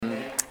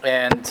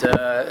And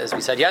as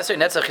we said yesterday,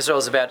 Netzach Yisrael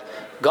is about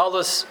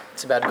Golus.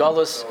 It's about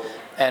Golus.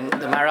 And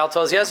the Maharal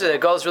told us yesterday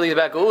that Golus really is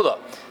about Geula.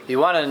 If you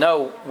want to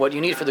know what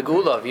you need for the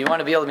Geula, if you want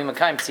to be able to be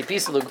Makayim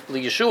Tzipis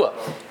Yeshua,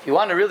 if you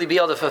want to really be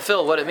able to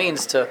fulfill what it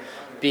means to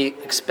be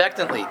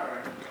expectantly,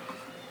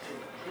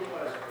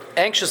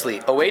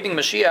 anxiously awaiting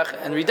Mashiach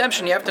and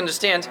redemption, you have to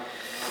understand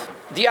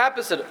the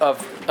opposite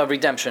of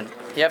redemption.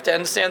 You have to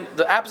understand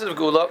the opposite of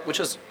Geula, which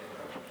is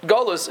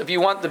Golus. If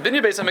you want the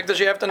Binyan Beis HaMikdash,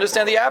 you have to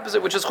understand the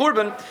opposite, which is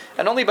Churban.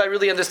 And only by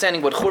really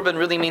understanding what Churban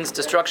really means,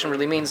 destruction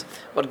really means,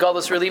 what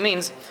Golus really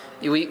means,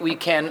 we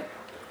can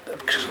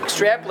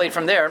extrapolate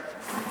from there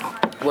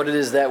what it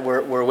is that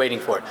we're waiting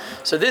for.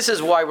 So this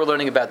is why we're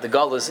learning about the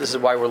Golus. This is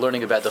why we're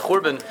learning about the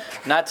Churban,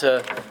 not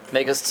to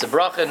make us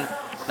tzebrachen,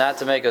 not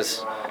to make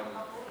us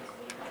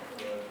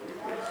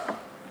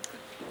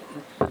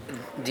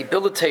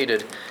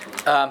debilitated,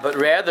 but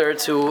rather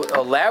to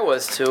allow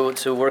us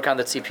to work on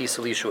the Tzipi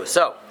Yeshua.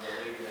 So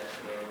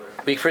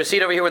we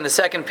proceed over here in the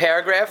second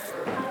paragraph.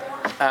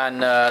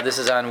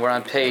 We're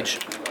on page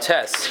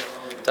Tes.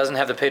 Doesn't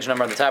have the page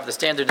number on the top. The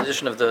standard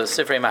edition of the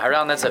Sifrei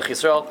Maharal, Netzach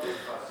Yisrael.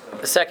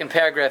 The second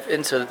paragraph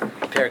into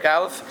Perek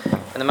Aleph.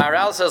 And the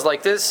Maharal says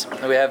like this.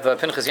 We have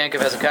Pinchas Yankov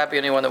has a copy.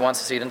 Anyone that wants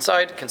to see it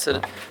inside,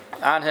 consider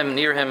on him,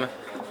 near him,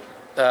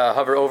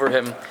 hover over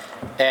him,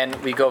 and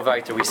we go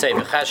weiter. We say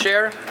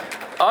V'chasher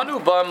Anu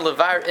Bam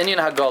Levar Inyan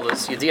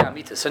HaGolus Yedi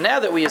Amita. So now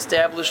that we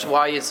established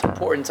why it's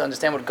important to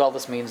understand what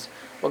Golus means,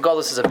 what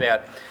Golus is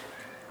about,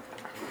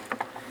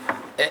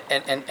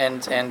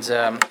 and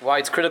why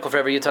it's critical for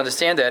every year to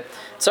understand that.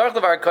 Tzarich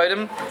levar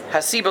kodim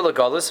hasiba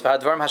legolus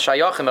v'hadvarim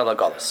hashayachim el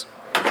legolus.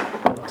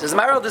 Says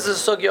Maharal, this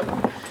is a sugya.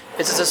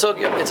 It's a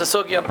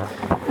sugya.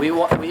 We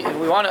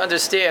want to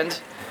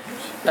understand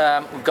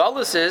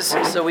Golus is,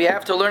 so we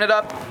have to learn it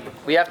up.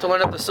 We have to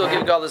learn up the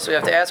sugya of Golus. We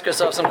have to ask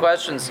ourselves some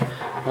questions.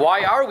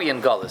 Why are we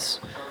in Golus?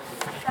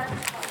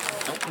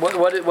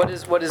 What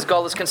is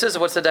Golus consist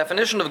of? What's the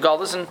definition of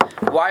Golus, and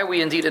why are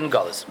we indeed in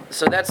Golus?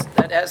 So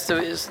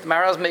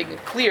Maharal's making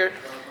it clear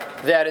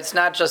that it's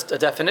not just a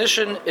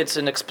definition; it's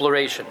an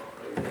exploration.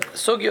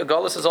 Sugya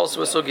Golus is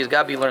also a sugya; it's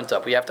got to be learned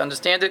up. We have to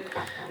understand it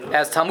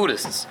as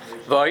Talmudists.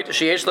 Void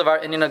sheyesh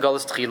levar inyan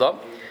Golus tchila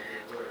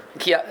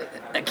ki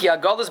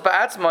Golus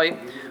ba'atzmai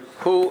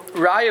hu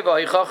raya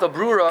v'hichacha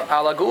brura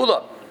ala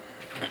geula.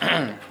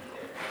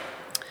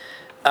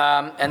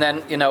 And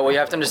then we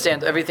have to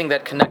understand everything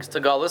that connects to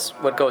Golus,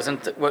 what goes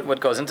into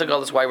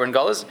Golus, why we're in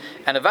Golus,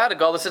 and Avada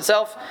Golus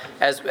itself,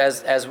 as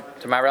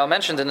Maharal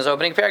mentioned in his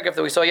opening paragraph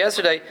that we saw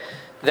yesterday,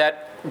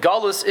 that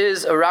Golus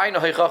is a Ra'yin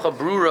Hoichacha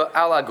Brura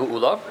ala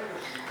Geula.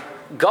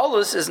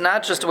 Golus is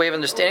not just a way of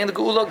understanding the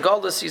Geula.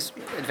 Golus, he's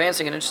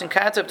advancing an interesting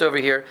concept over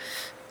here,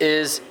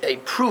 is a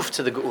proof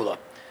to the Geula.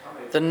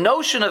 The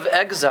notion of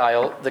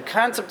exile, the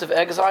concept of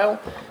exile,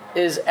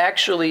 is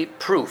actually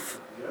proof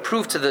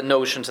to the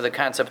notion, to the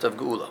concept of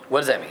Geula. What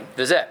does that mean?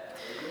 V'zeh.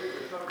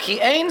 Ki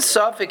ein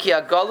safek ki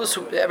ha-Golus,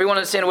 everyone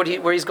understand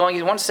where he's going?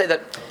 He wants to say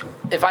that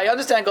if I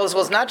understand Golus,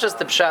 well, it's not just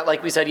the pshat,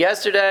 like we said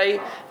yesterday,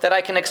 that I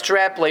can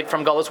extrapolate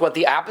from Golus what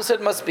the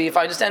opposite must be. If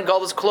I understand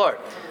Golus klor,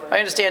 if I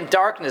understand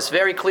darkness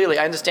very clearly,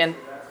 I understand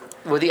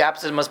what the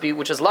opposite must be,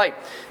 which is light.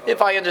 If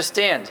I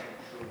understand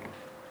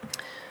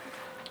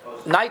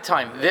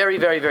nighttime very,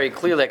 very, very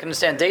clearly, I can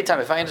understand daytime.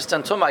 If I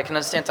understand Tumah, I can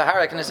understand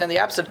Tahara, I can understand the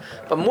opposite.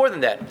 But more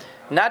than that,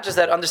 not just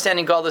that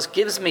understanding Golus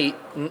gives me,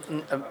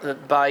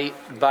 by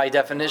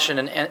definition,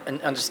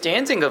 an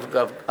understanding of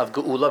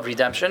Geula, of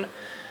redemption,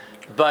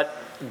 but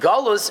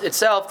Golus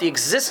itself, the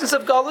existence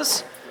of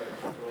Golus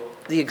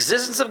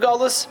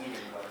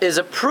is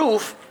a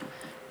proof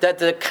that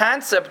the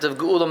concept of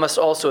Geula must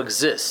also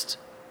exist.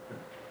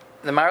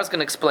 The Maharal is going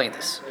to explain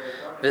this.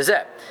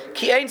 V'zeh,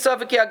 ki ein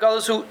safek ki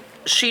ha-Golus hu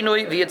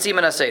shinui v'yitzim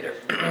min ha-seder.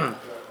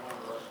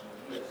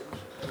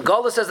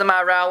 Golus, says the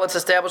Maharal, let's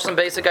establish some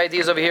basic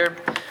ideas over here.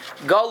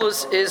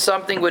 Golus is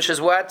something which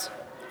is what?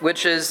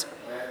 Which is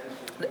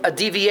a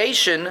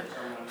deviation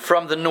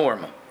from the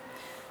norm.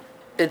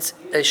 It's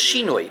a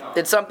shinui.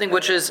 It's something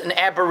which is an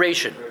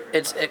aberration.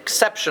 It's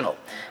exceptional.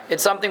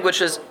 It's something which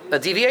is a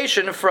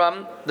deviation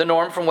from the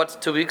norm, from what's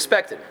to be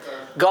expected.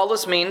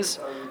 Golus means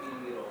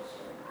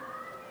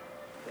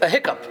a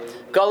hiccup.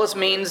 Golus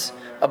means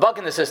a bug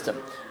in the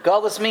system.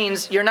 Golus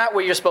means you're not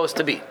where you're supposed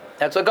to be.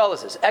 That's what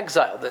Golus is.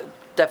 Exile. The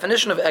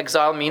definition of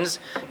exile means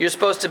you're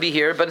supposed to be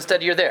here, but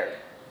instead you're there.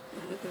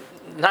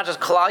 Not just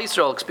Klal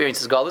Yisrael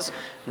experiences Golus.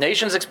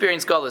 Nations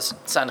experience Golus.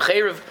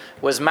 Sancheriv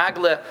was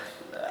Magle,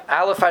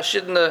 Aleph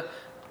Hashidna,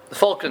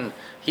 Falcon.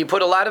 He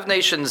put a lot of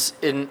nations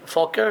in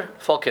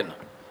Falcon.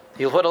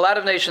 He put a lot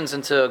of nations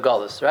into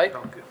Golus, right?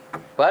 Falcon.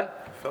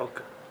 What?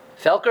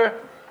 Felker?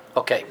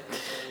 Okay.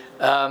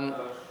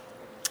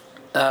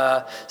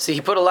 So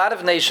he put a lot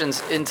of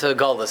nations into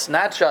Golus,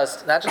 not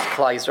just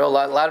Klal Yisrael.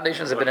 A lot of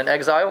nations have been in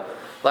exile.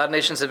 A lot of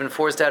nations have been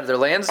forced out of their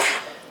lands,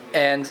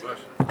 and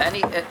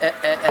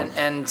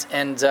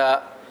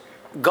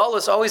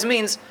Golus always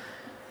means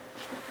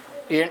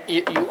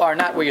you are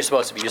not where you're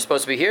supposed to be. You're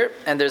supposed to be here,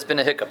 and there's been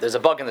a hiccup. There's a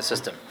bug in the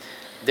system.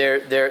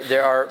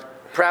 There are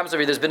problems over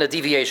here. There's been a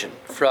deviation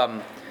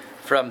from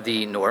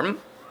the norm.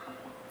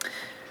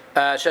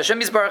 Shashem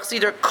Yisbarach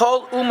Sider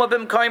Kol Uma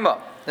B'Mkoima.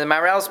 The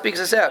Maharal speaks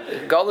this out.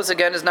 Golus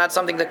again is not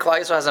something that Klal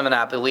Yisrael has a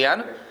monopoly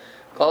on.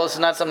 Golus is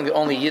not something that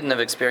only Yidden have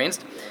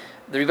experienced.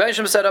 The Rebbeinu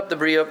Shem set up the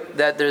Bria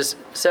that there's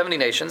 70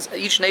 nations.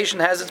 Each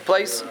nation has its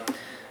place.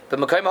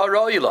 B'Mkoima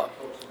HaRo'ila.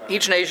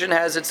 Each nation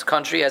has its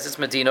country, has its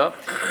Medina,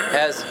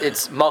 has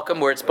its Malkum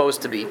where it's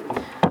supposed to be.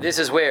 This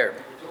is where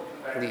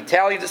the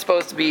Italians are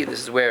supposed to be.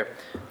 This is where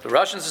the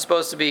Russians are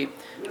supposed to be.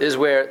 This is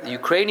where the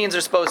Ukrainians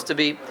are supposed to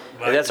be.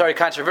 And that's already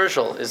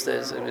controversial.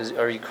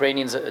 Are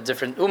Ukrainians a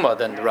different Ummah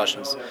than the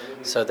Russians?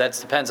 So that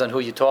depends on who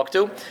you talk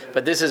to.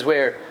 But this is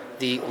where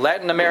the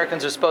Latin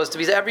Americans are supposed to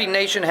be. Every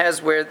nation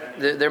has where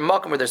their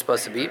Malkum where they're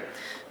supposed to be.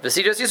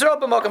 V'sidas Yisrael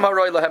b'Malkum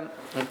HaRoi Lahem.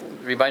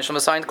 Rebbeinu Shalom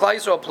assigned Klal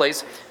Yisrael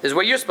place is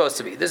where you're supposed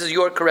to be. This is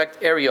your correct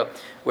area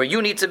where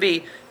you need to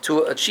be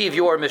to achieve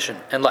your mission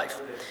in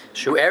life.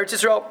 Shu Eretz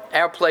Yisrael,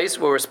 our place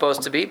where we're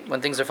supposed to be when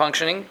things are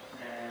functioning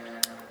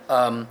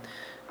in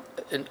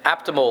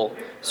optimal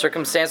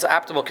circumstances,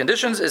 optimal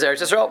conditions, is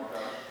Eretz Yisrael.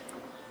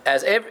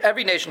 As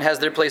every nation has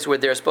their place where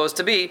they're supposed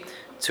to be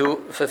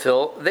to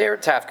fulfill their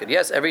tafkid.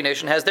 Yes, every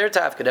nation has their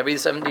tafkid. Every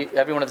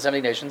one of the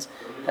 70 nations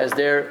has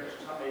their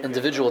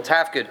individual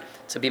tafkid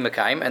to be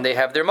Mekayim, and they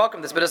have their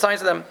Malkum that's been assigned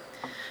to them.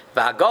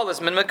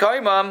 V'Galus min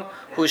Mekayimam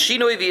hu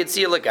shinui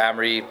v'yitzia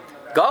legamri.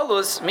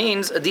 Galus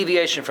means a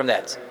deviation from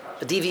that.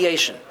 A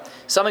deviation.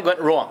 Something went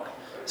wrong.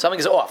 Something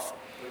is off.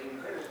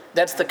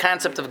 That's the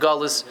concept of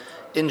Golus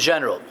in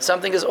general.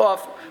 Something is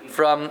off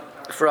from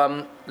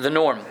the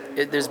norm.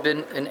 There's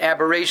been an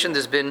aberration.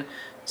 There's been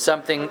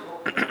something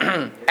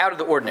out of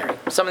the ordinary.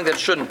 Something that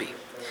shouldn't be.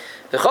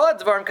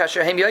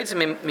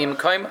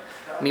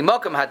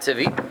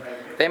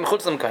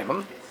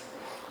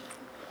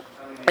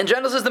 In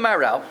general, says the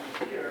Maharal,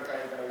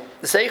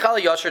 the Seich Al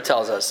Yashar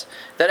tells us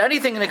that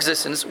anything in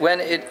existence, when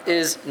it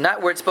is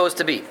not where it's supposed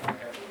to be,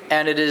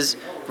 and it is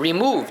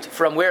removed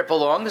from where it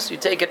belongs, you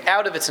take it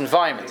out of its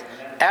environment,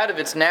 out of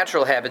its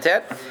natural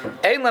habitat.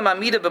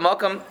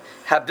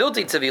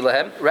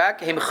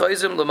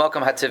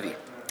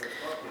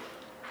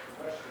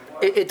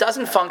 It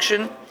doesn't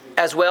function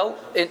as well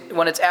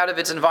when it's out of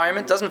its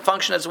environment, doesn't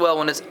function as well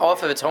when it's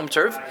off of its home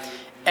turf,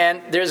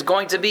 and there's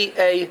going to be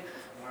a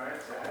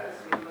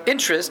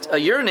interest, a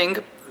yearning,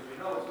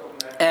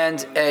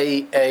 and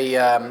a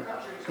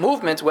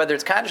movement, whether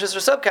it's conscious or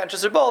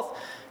subconscious or both,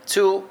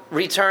 to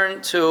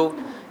return to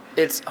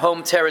its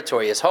home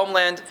territory, its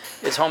homeland,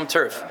 its home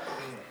turf.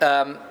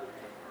 And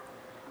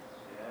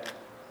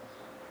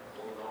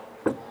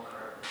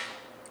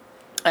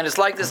it's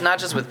like this not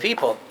just with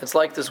people. It's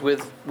like this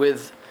with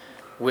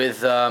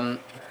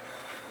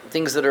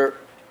things that are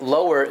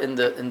lower in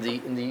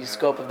the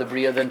scope of the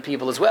Bria than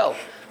people as well.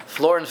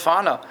 Flora and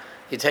fauna.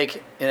 You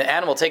take an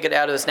animal, take it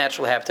out of its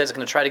natural habitat. It's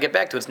going to try to get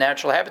back to its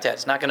natural habitat.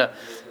 It's not going to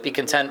be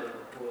content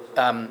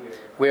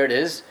where it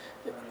is.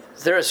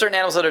 There are certain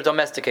animals that are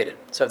domesticated.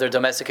 So if they're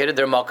domesticated,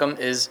 their malkum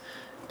is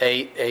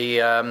a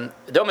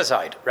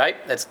domicide,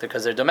 right? That's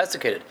because they're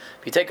domesticated.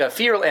 If you take a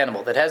feral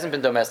animal that hasn't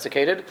been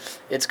domesticated,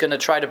 it's going to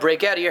try to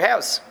break out of your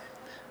house.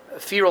 A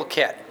feral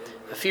cat,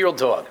 a feral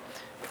dog.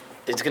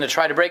 It's going to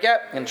try to break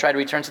out and try to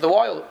return to the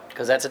wild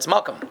because that's its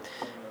malkum.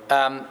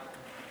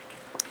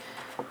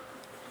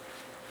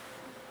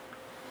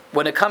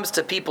 When it comes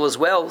to people as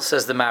well,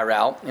 says the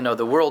Maharal,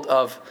 the world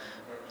of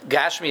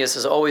Gashmias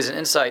is always an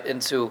insight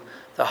into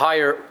the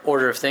higher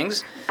order of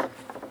things.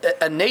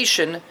 A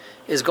nation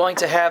is going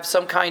to have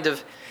some kind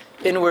of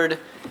inward.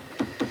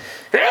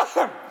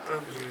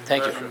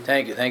 Thank you.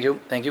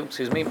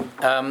 Excuse me. Is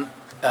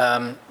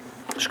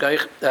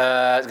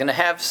going to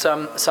have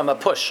a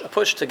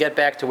push to get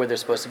back to where they're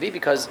supposed to be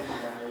because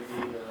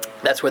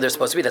that's where they're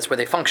supposed to be. That's where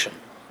they function.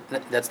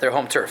 That's their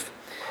home turf.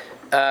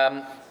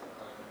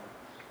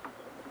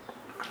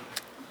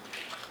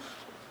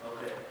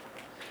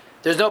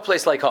 There's no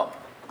place like home,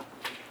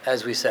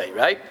 as we say,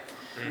 right?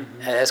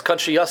 Mm-hmm. As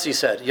country Yossi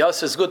said,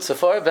 Yossi is good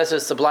safar, besser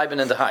is to bleiben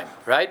in the heim,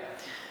 right?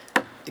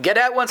 Get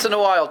out once in a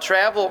while,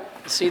 travel,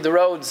 see the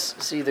roads,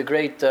 see the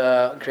great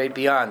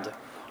beyond,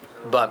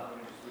 but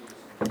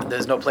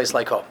there's no place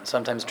like home.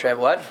 Sometimes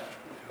travel, what?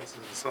 This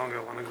is the song, I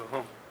Want to Go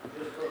Home.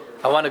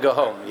 I want to go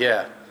home,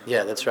 yeah,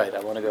 that's right,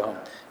 I want to go home.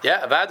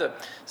 Yeah, Avada,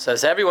 so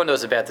everyone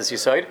knows about this,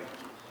 Yisoid.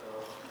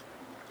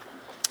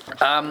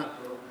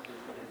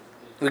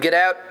 We get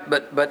out,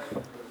 but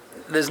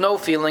there's no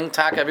feeling.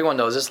 Tak, everyone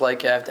knows this.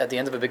 Like at the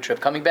end of a big trip,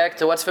 coming back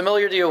to what's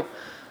familiar to you,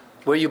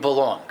 where you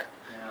belong.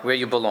 If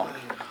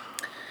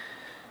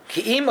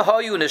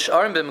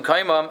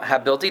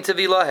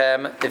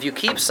you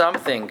keep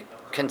something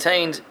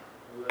contained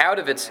out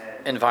of its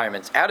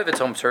environment, out of its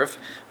home turf,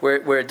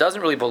 where it doesn't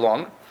really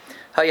belong,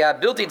 says the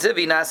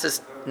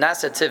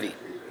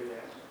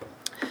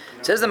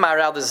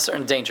Maharal, there's a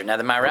certain danger. Now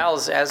the Maharal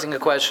is asking a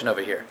question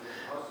over here.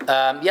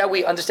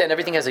 We understand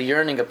everything has a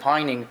yearning, a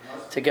pining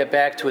to get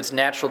back to its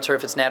natural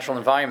turf, its natural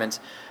environment.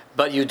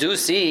 But you do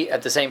see,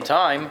 at the same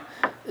time,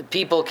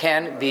 people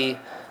can be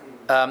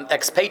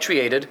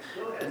expatriated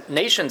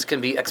nations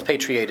can be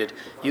expatriated.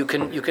 You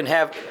can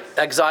have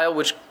exile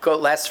which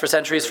lasts for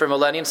centuries, for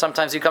millennia.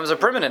 Sometimes becomes a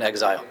permanent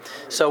exile.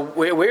 So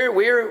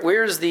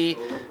where's the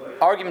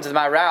argument of the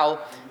Maharal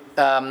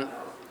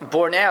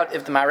borne out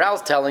if the Maharal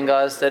is telling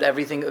us that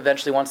everything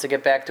eventually wants to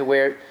get back to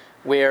where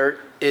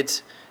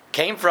it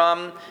came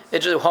from,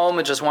 it's home,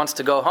 it just wants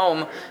to go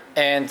home,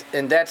 and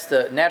that's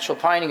the natural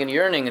pining and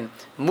yearning and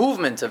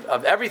movement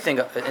of everything,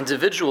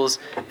 individuals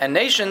and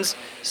nations.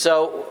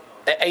 So,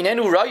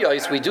 Einenu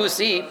Rayos, we do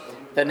see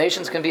that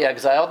nations can be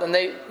exiled, and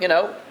they,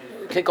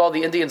 kick all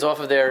the Indians off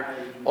of their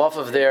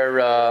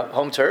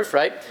home turf,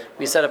 right?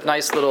 We set up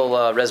nice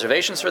little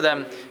reservations for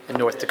them in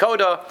North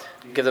Dakota,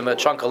 give them a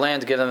chunk of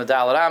land, give them a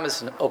dollar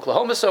amas in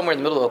Oklahoma, somewhere in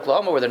the middle of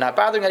Oklahoma where they're not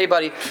bothering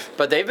anybody,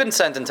 but they've been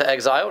sent into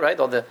exile, right?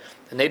 All the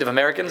Native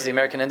Americans, the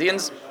American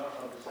Indians.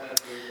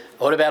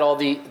 What about all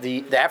the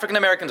African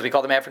Americans? We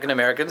call them African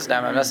Americans.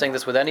 Now, I'm not saying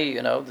this with any,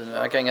 I'm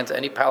not getting into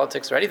any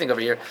politics or anything over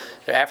here.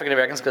 They're African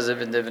Americans because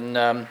they've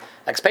been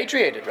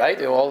expatriated, right?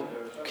 They were all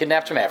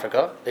kidnapped from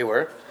Africa. They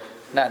were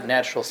not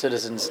natural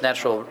citizens,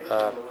 natural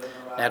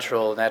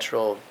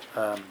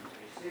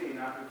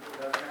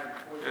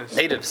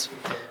natives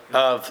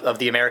of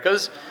the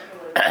Americas.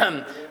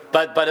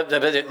 but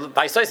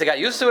by size they got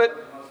used to it,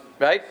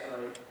 right?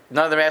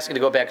 None of them are asking to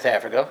go back to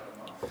Africa.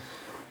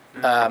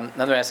 None of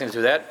them are asking to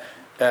do that.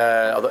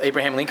 Although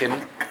Abraham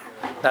Lincoln,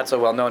 not so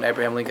well known,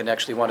 Abraham Lincoln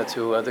actually wanted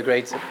to, the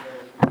great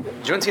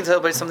Juneteenth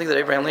celebrates something that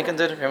Abraham Lincoln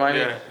did? Remind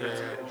me?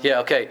 Yeah,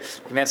 okay.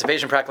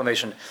 Emancipation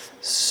Proclamation.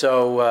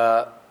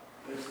 So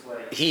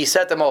he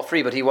set them all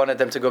free, but he wanted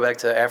them to go back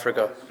to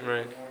Africa.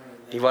 Right.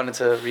 He wanted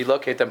to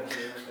relocate them.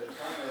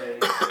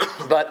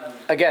 But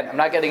again, I'm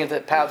not getting into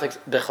politics,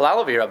 but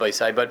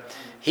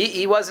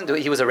he wasn't.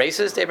 He was a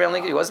racist, Abraham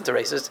Lincoln. He wasn't a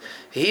racist.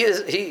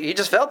 He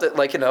just felt that,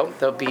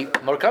 they'll be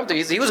more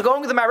comfortable. He was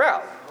going with the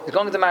Maharal. He was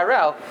going with the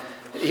Maharal.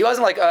 He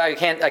wasn't like, I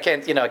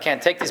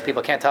can't take these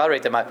people. I can't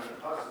tolerate them.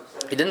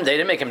 They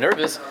didn't make him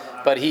nervous.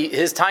 But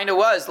his taina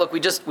was, look,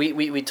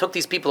 we took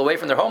these people away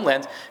from their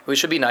homeland. We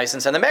should be nice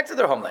and send them back to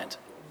their homeland.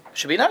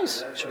 Should be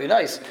nice.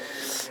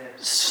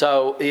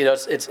 So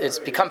it's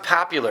become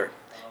popular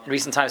in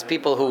recent times.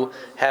 People who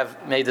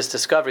have made this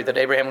discovery that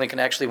Abraham Lincoln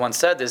actually once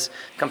said this,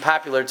 become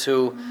popular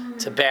to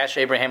bash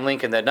Abraham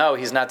Lincoln. That no,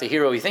 he's not the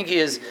hero we think he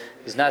is.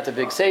 He's not the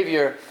big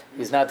savior.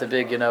 He's not the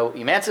big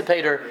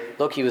emancipator.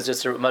 Look, he was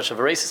just as much of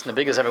a racist and as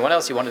big as everyone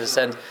else. He wanted to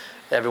send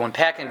everyone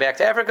packing back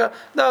to Africa.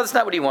 No, that's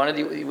not what he wanted.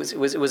 It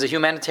was a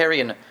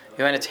humanitarian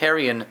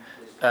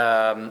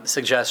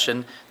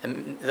suggestion.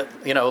 And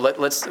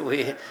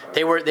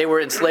they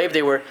were enslaved.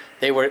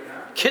 They were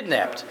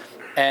kidnapped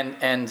and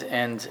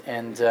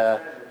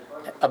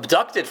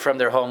abducted from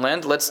their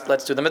homeland.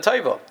 Let's do them a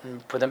taiva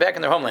and put them back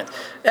in their homeland.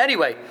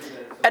 Anyway,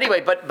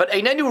 but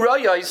einenu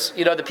rayos,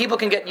 the people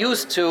can get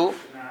used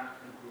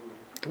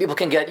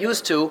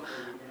to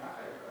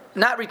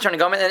not returning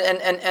home,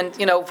 and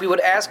if we would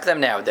ask them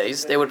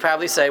nowadays, they would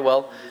probably say,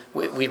 well,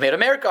 we've made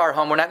America our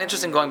home. We're not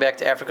interested in going back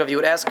to Africa. If you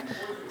would ask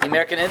the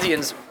American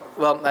Indians,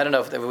 well, I don't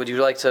know, would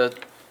you like to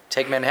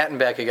take Manhattan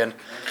back again?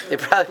 They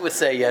probably would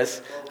say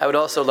yes. I would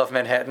also love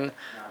Manhattan,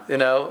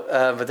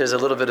 but there's a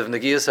little bit of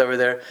nagias over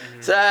there.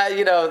 Mm-hmm. So,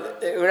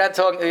 we're not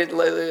talking,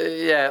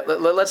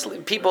 let's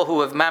people who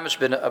have mamish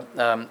been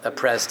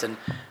oppressed and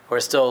who are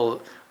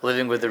still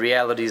living with the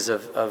realities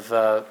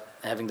of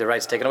having their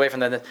rights taken away from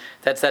them,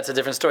 that's a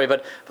different story.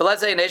 But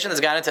let's say a nation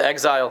has gone into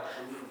exile,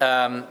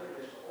 and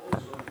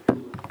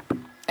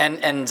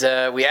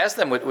we ask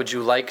them, would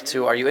you like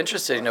to, are you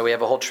interested? We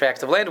have a whole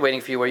tract of land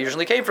waiting for you where you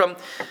usually came from.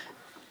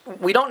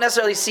 We don't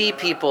necessarily see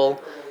people,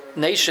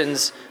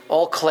 nations,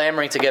 all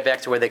clamoring to get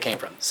back to where they came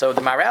from. So the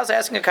Maharal is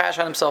asking a kash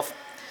on himself.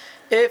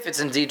 If it's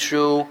indeed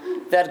true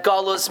that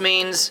Golus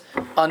means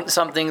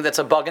something that's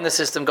a bug in the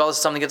system, Golus is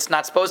something that's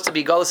not supposed to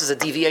be. Golus is a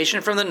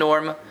deviation from the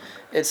norm.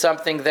 It's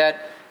something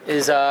that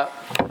is,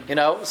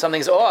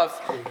 something's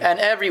off, and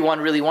everyone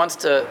really wants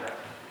to,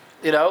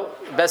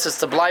 best is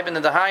to bleiben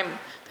in the heim.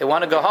 They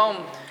want to go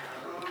home.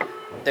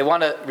 They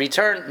want to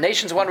return.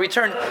 Nations want to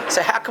return.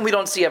 So how come we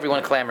don't see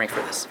everyone clamoring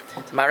for this?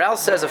 The Maharal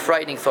says a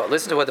frightening thought.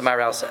 Listen to what the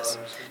Maharal says.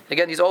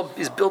 Again, he's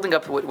building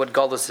up what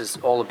Golus is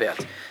all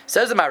about.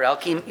 Says the Maharal,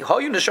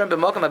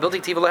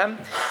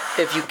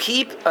 if you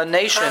keep a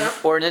nation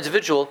or an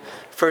individual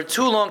for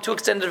too long, too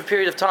extended a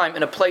period of time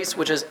in a place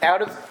which is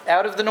out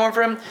of the norm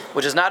for him,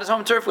 which is not his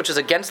home turf, which is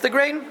against the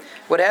grain,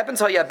 what happens?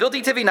 The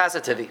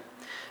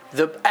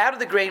out of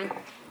the grain,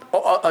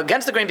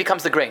 against the grain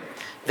becomes the grain.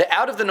 The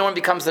out of the norm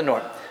becomes the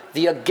norm.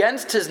 The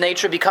against his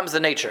nature becomes the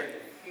nature.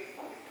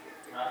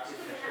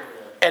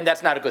 And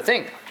that's not a good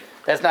thing.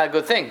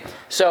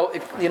 So,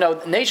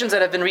 nations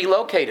that have been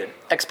relocated,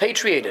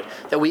 expatriated,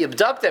 that we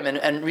abduct them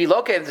and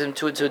relocate them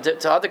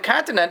to other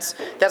continents,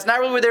 that's not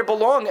really where they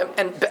belong.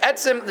 And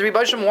Be'etzim, the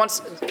Rebbe Shem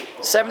wants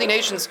 70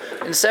 nations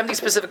in 70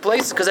 specific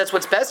places because that's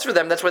what's best for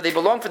them. That's where they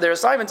belong for their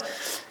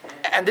assignments.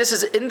 And this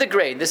is in the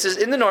grain. This is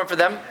in the norm for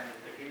them.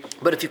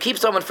 But if you keep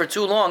someone for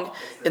too long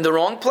in the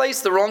wrong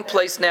place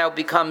now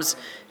becomes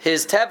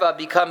his teva,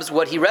 becomes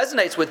what he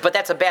resonates with, but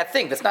that's a bad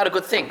thing. That's not a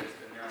good thing.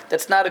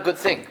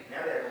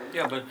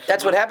 Yeah, but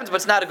That's what happens, but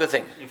it's not a good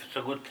thing. if it's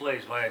a good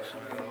place, why it's a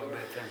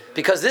bad thing?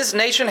 Because this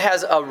nation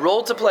has a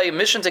role to play, a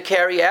mission to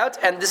carry out,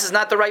 and this is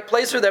not the right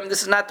place for them.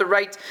 This is not the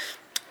right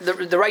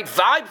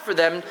vibe for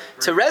them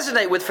to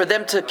resonate with, for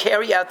them to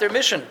carry out their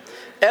mission.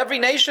 Every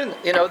nation,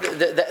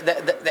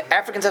 the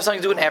Africans have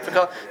something to do in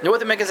Africa.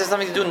 North Americans have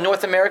something to do in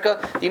North America.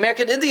 The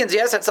American Indians,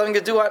 yes, had something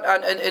to do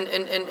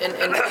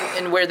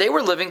in where they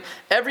were living.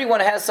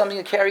 Everyone has something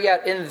to carry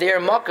out in their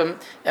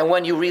makom, and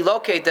when you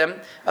relocate them,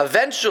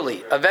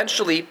 eventually,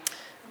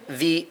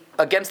 the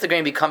against the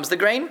grain becomes the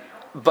grain.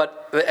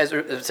 But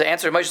to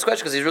answer Moshe's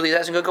question, because he's really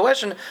asking a good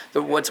question,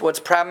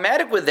 what's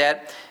problematic with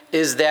that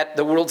is that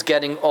the world's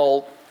getting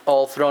all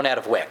thrown out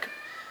of whack.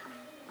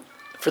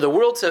 For the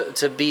world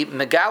to be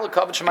Megal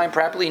Kavod Shemayim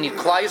properly, you need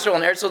Klal Yisrael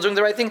and Eretz Yisrael doing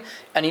the right thing,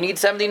 and you need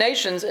 70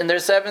 nations in their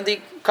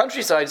 70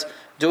 countrysides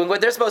doing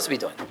what they're supposed to be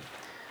doing.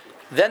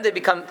 Then they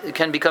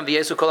can become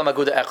V'yesu Kol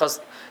HaMaguda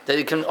Echas, that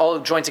you can all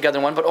join together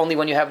in one, but only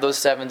when you have those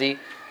 70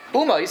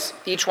 umos,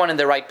 each one in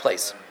the right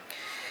place.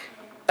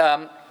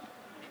 And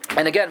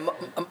again,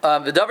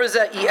 V'davar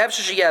zeh EF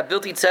sheshiyah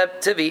bilti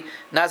tivi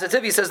nasa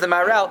tivi, says the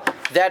Maharal,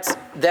 that's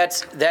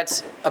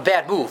a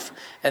bad move,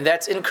 and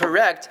that's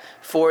incorrect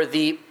for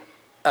the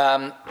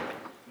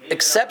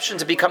exception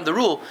to become the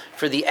rule,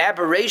 for the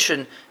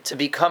aberration to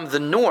become the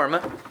norm,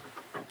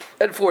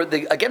 and for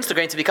the against the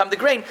grain to become the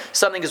grain.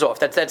 Something is off.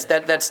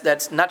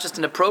 That's not just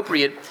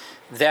inappropriate.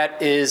 That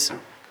is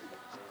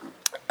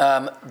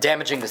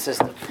damaging the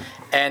system.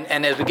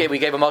 And as we gave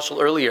a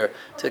mashal earlier,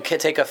 to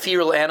take a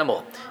feral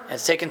animal and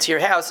it's taken to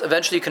your house,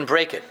 eventually you can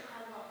break it.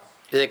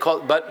 They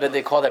call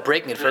that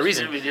breaking it for a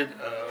reason. We did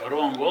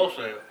wrong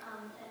also.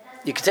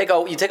 You can take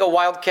a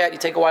wild cat, you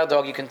take a wild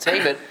dog, you can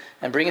tame it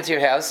and bring it to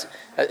your house.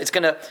 It's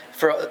gonna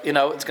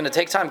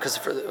take time, because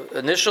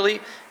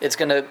initially it's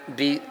gonna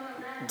be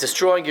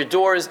destroying your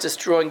doors,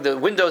 destroying the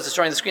windows,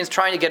 destroying the screens,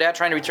 trying to get out,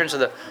 trying to return to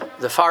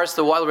the forest,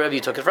 the wild, wherever you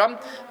took it from.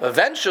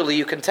 Eventually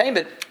you can tame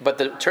it, but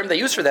the term they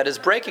use for that is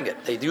breaking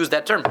it. They use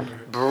that term,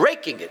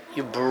 breaking it.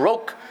 You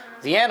broke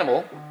the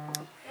animal,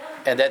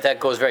 and that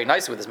goes very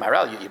nicely with this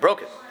Maharal. You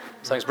broke it.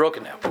 Something's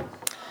broken now.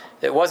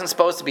 It wasn't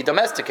supposed to be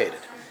domesticated.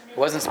 It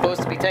wasn't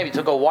supposed to be tamed. You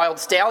took a wild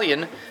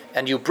stallion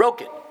and you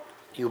broke it.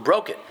 You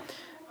broke it.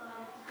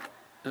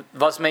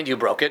 What's made you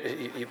broke it?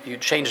 You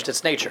changed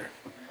its nature.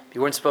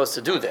 You weren't supposed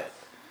to do that.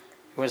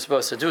 You weren't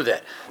supposed to do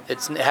that.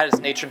 It had its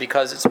nature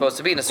because it's supposed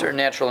to be in a certain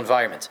natural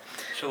environment.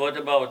 So what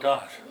about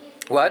us?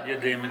 What? We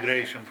did the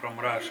immigration from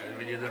Russia.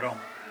 We did the wrong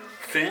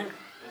thing.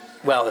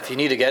 Well, if you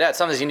need to get out,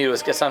 sometimes you need to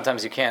escape.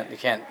 Sometimes you can't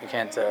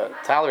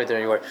tolerate it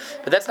anymore.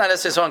 But that's not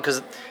necessarily wrong,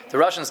 because the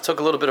Russians took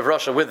a little bit of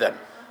Russia with them.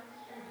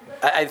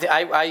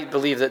 I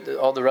believe that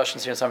all the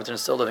Russians here in Somerton are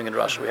still living in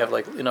Russia. We have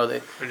they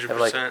 100%. have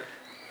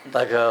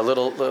like a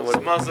little.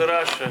 Smells of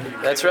Russia.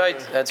 That's right.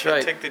 That's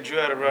right. Take the Jew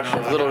out of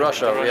Russia. Little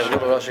Russia. We have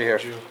little Russia here.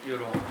 You're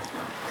wrong.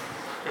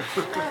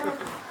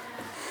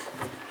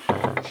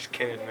 Just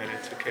can't admit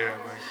it. Took care of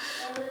me.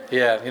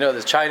 Yeah,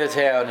 there's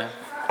Chinatown,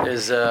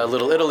 there's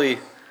Little Italy,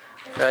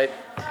 right?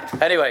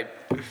 Anyway.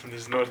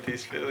 There's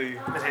Northeast Philly,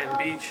 Manhattan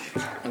Beach.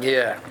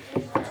 Yeah.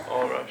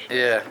 All Russia.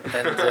 Yeah,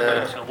 and.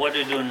 So what do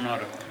you do in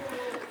Norway?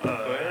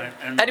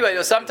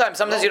 Anyway, sometimes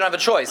you don't have a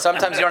choice.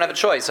 Sometimes you don't have a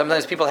choice.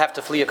 Sometimes people have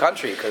to flee a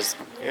country because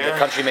the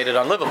country made it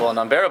unlivable and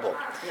unbearable.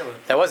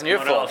 That wasn't your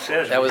fault.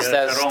 That was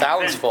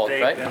Stalin's fault,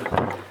 right?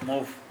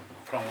 Move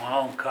from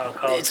home.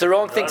 It's the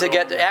wrong thing to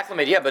get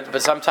acclimated. Yeah,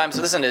 but sometimes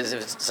sometimes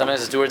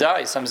it's do or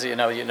die. Sometimes you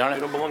don't. You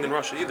don't belong in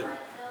Russia either.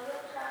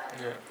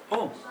 Yeah.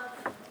 Oh.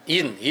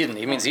 Eden.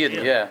 He means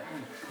Eden. Yeah.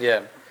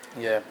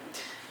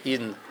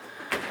 Eden.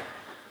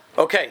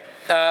 Okay.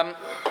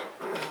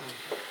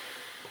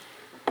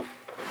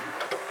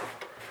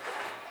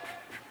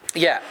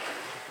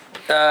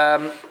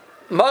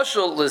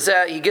 Mashal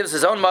Lezeh, he gives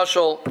his own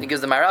mashal. He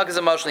gives the Maharal gives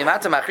a mashal.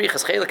 Imata machrich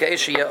es chelik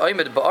eish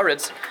ye'omed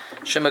ba'aretz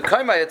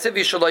shemekayma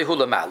yativi shaloi hu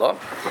lamalo.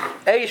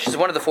 Eish is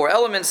one of the four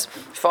elements.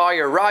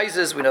 Fire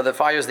rises. We know that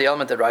fire is the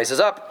element that rises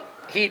up.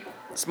 Heat,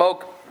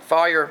 smoke,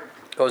 fire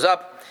goes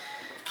up.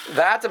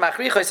 V'ata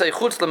machrich es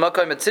chutz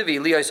lemakayma yativi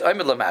liyos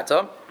omed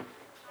lamata.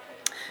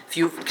 If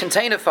you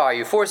contain a fire,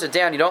 you force it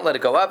down, you don't let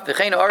it go up.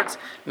 V'chein arts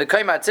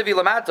mekayma yativi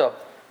lamata.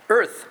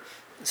 Earth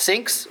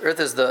sinks. Earth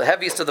is the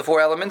heaviest of the four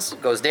elements.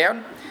 Goes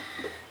down.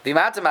 If you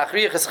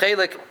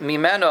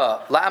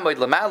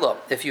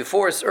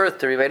force earth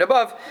to remain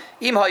above,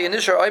 the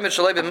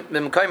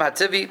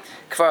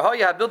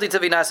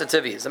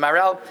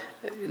Maharal,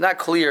 not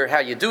clear how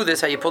you do this,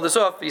 how you pull this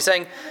off. He's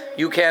saying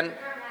you can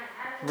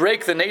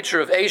break the nature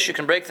of Eish, you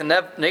can break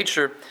the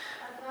nature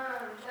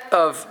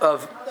of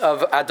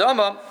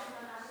Adama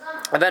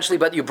eventually,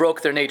 but you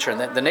broke their nature.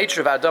 And the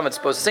nature of Adama is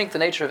supposed to sink, the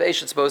nature of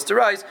Eish is supposed to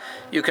rise.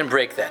 You can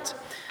break that.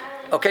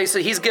 Okay, so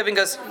he's giving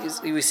us.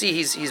 We see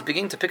he's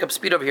beginning to pick up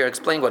speed over here,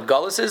 explaining what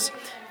Golus is,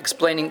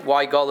 explaining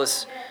why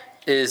Golus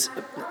is.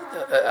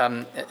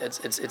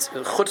 It's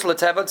chutz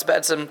l'teva. It's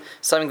bad,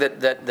 something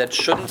that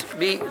shouldn't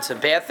be. It's a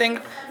bad thing,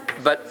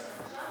 but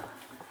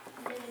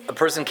a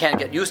person can't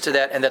get used to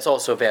that, and that's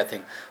also a bad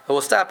thing. But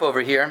we'll stop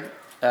over here.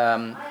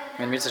 In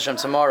Mitzvah Hashem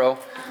tomorrow.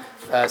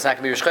 It's not going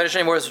to be Rosh Chodesh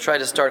anymore, so we'll try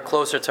to start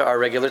closer to our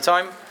regular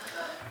time,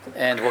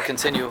 and we'll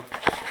continue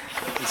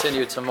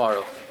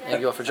tomorrow.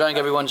 Thank you all for joining.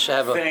 Everyone should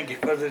have a Thank you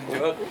for the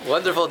joke.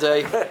 wonderful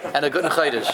day and a good Chodesh.